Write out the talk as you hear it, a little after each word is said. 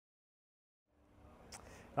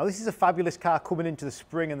Now this is a fabulous car coming into the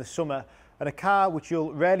spring and the summer, and a car which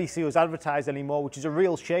you'll rarely see us advertised anymore, which is a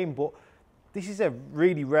real shame, but this is a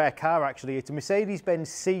really rare car actually. It's a Mercedes-Benz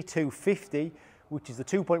C250, which is the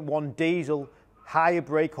 2.1 diesel, higher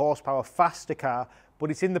brake horsepower, faster car, but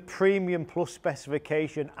it's in the Premium Plus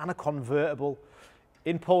specification and a convertible.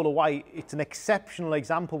 In polar white, it's an exceptional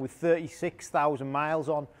example with 36,000 miles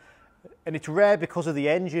on. And it's rare because of the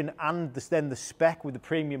engine and then the spec with the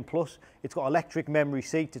Premium Plus. It's got electric memory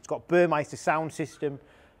seats, it's got Burmeister sound system.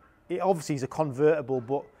 It obviously is a convertible,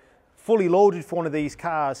 but fully loaded for one of these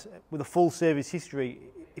cars with a full service history.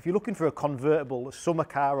 If you're looking for a convertible, a summer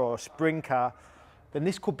car or a spring car, then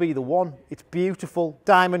this could be the one. It's beautiful,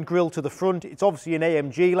 diamond grille to the front. It's obviously an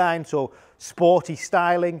AMG line, so sporty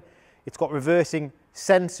styling. It's got reversing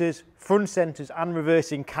sensors, front sensors and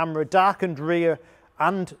reversing camera, darkened rear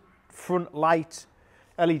and front lights,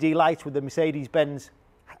 LED lights with the Mercedes-Benz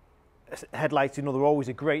headlights. You know, they're always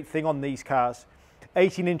a great thing on these cars.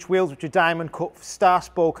 18-inch wheels, which are diamond cut, star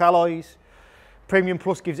spoke alloys. Premium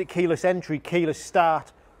Plus gives it keyless entry, keyless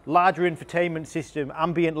start, larger infotainment system,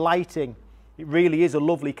 ambient lighting. It really is a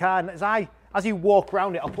lovely car. And as you walk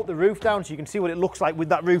around it, I'll put the roof down so you can see what it looks like with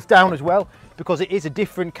that roof down as well, because it is a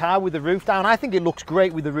different car with the roof down. I think it looks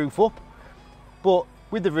great with the roof up, but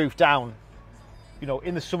with the roof down, you know,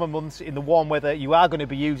 in the summer months, in the warm weather, you are going to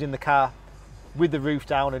be using the car with the roof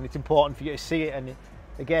down, and it's important for you to see it. And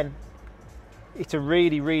again, it's a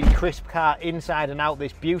really, really crisp car inside and out,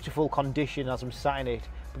 this beautiful condition as I'm sat in it.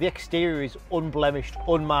 But the exterior is unblemished,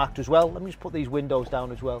 unmarked as well. Let me just put these windows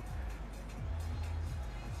down as well.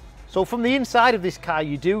 So from the inside of this car,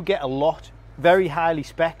 you do get a lot, very highly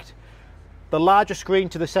spec'd. The larger screen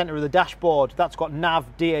to the center of the dashboard, that's got nav,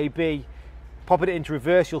 DAB. Popping it into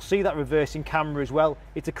reverse, you'll see that reversing camera as well.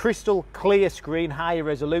 It's a crystal clear screen, higher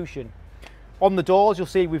resolution. On the doors, you'll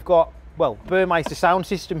see we've got, well, Burmeister sound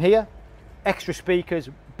system here, extra speakers,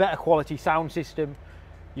 better quality sound system.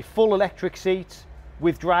 Your full electric seats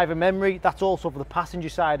with driver memory, that's also for the passenger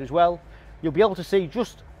side as well. You'll be able to see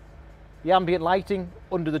just the ambient lighting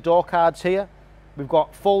under the door cards here. We've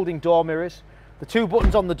got folding door mirrors. The two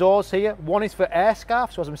buttons on the doors here, one is for air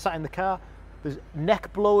scarf, so as I'm sat in the car, there's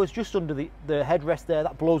neck blowers just under the headrest there,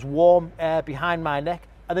 that blows warm air behind my neck.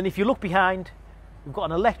 And then if you look behind, we've got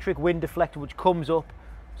an electric wind deflector which comes up.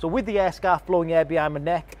 So with the air scarf blowing air behind my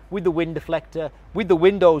neck, with the wind deflector, with the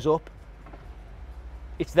windows up,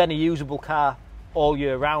 it's then a usable car all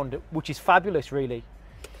year round, which is fabulous really.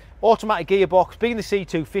 Automatic gearbox, being the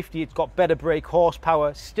C250, it's got better brake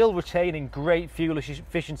horsepower, still retaining great fuel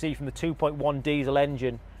efficiency from the 2.1 diesel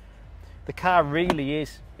engine. The car really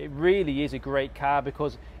is, it really is a great car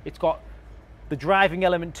because it's got the driving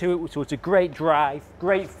element to it, so it's a great drive,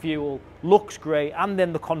 great fuel, looks great, and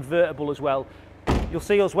then the convertible as well. You'll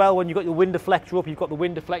see as well when you've got your wind deflector up, you've got the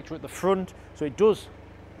wind deflector at the front, so it does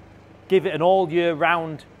give it an all year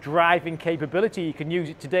round driving capability. You can use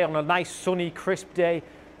it today on a nice sunny, crisp day,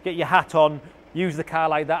 get your hat on, use the car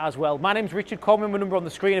like that as well. My name's Richard, call me my number on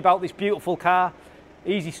the screen about this beautiful car.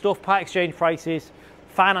 Easy stuff, part exchange prices,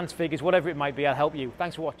 finance figures, whatever it might be, I'll help you.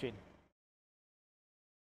 Thanks for watching.